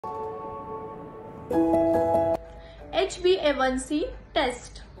HBA1C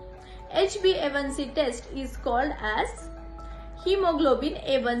test. HBA1C test is called as Hemoglobin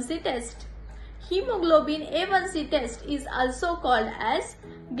A1C test. Hemoglobin A1C test is also called as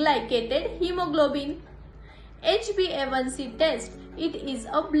Glycated Hemoglobin. HbA1c test, it is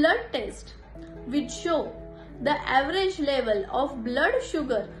a blood test which show the average level of blood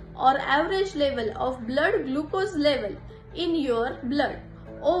sugar or average level of blood glucose level in your blood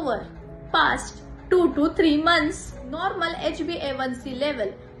over past 2 to 3 months. Normal HbA1c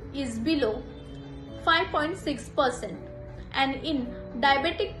level is below 5.6% and in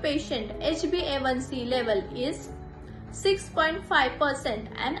diabetic patient HbA1c level is 6.5%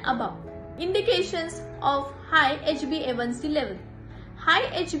 and above. Indications of high HbA1c level.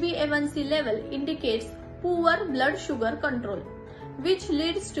 High HbA1c level indicates poor blood sugar control, which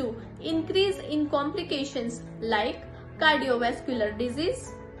leads to increase in complications like cardiovascular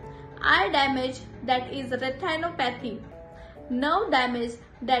disease, eye damage that is retinopathy, nerve damage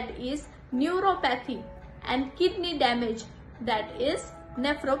that is neuropathy, and kidney damage that is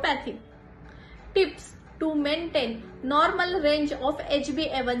nephropathy. Tips to maintain normal range of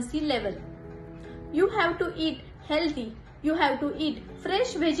HbA1c level. You have to eat healthy. You have to eat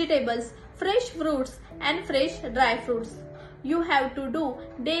fresh vegetables, fresh fruits and fresh dry fruits. You have to do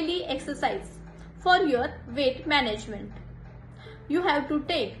daily exercise for your weight management. You have to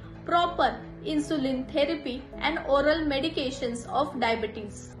take proper insulin therapy and oral medications of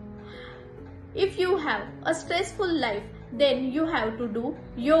diabetes. If you have a stressful life, then you have to do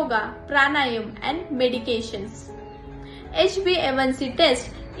yoga, pranayam and medications. HbA1c test,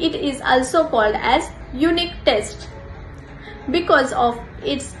 it is also called as unique test because of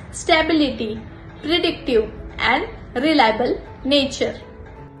its stability, predictive and reliable nature.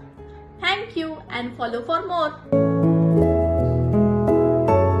 Thank you and follow for more.